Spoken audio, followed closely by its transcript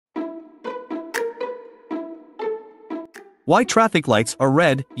Why traffic lights are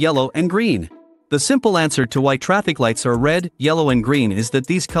red, yellow, and green? The simple answer to why traffic lights are red, yellow, and green is that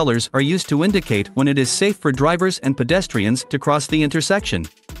these colors are used to indicate when it is safe for drivers and pedestrians to cross the intersection.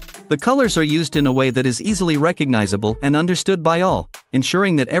 The colors are used in a way that is easily recognizable and understood by all,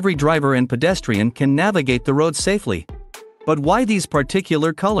 ensuring that every driver and pedestrian can navigate the road safely. But why these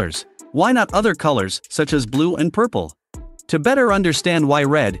particular colors? Why not other colors, such as blue and purple? To better understand why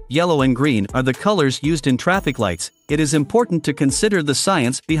red, yellow, and green are the colors used in traffic lights, it is important to consider the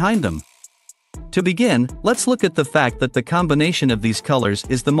science behind them. To begin, let's look at the fact that the combination of these colors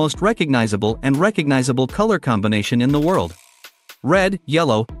is the most recognizable color combination in the world. Red,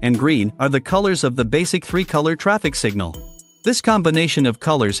 yellow, and green are the colors of the basic three-color traffic signal. This combination of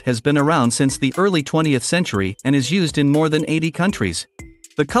colors has been around since the early 20th century and is used in more than 80 countries.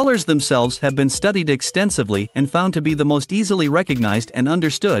 The colors themselves have been studied extensively and found to be the most easily recognized and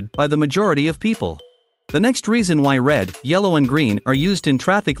understood by the majority of people. The next reason why red, yellow, and green are used in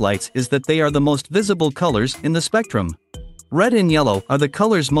traffic lights is that they are the most visible colors in the spectrum. Red and yellow are the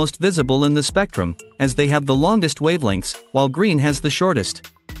colors most visible in the spectrum, as they have the longest wavelengths, while green has the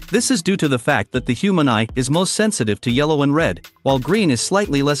shortest. This is due to the fact that the human eye is most sensitive to yellow and red, while green is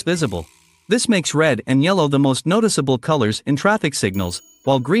slightly less visible. This makes red and yellow the most noticeable colors in traffic signals,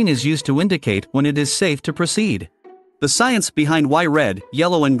 while green is used to indicate when it is safe to proceed. The science behind why red,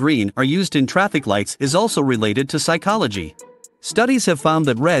 yellow, and green are used in traffic lights is also related to psychology. Studies have found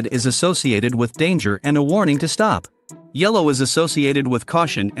that red is associated with danger and a warning to stop. Yellow is associated with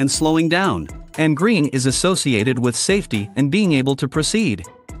caution and slowing down, and green is associated with safety and being able to proceed.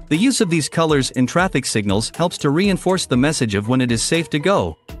 The use of these colors in traffic signals helps to reinforce the message of when it is safe to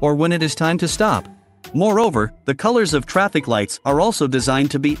go, or when it is time to stop. Moreover, the colors of traffic lights are also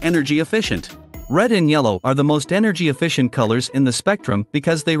designed to be energy efficient. Red and yellow are the most energy efficient colors in the spectrum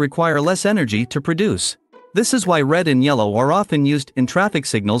because they require less energy to produce. This is why red and yellow are often used in traffic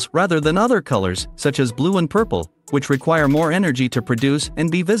signals rather than other colors, such as blue and purple, which require more energy to produce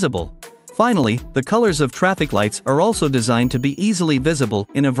and be visible. Finally, the colors of traffic lights are also designed to be easily visible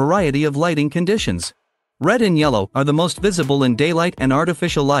in a variety of lighting conditions. Red and yellow are the most visible in daylight and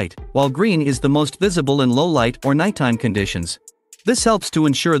artificial light, while green is the most visible in low light or nighttime conditions. This helps to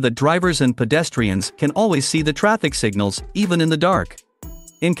ensure that drivers and pedestrians can always see the traffic signals, even in the dark.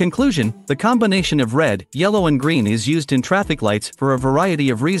 In conclusion, the combination of red, yellow, and green is used in traffic lights for a variety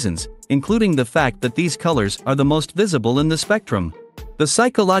of reasons, including the fact that these colors are the most visible in the spectrum. The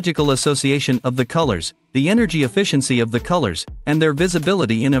psychological association of the colors, the energy efficiency of the colors, and their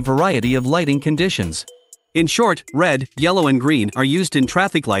visibility in a variety of lighting conditions. In short, red, yellow, and green are used in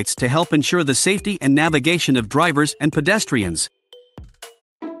traffic lights to help ensure the safety and navigation of drivers and pedestrians.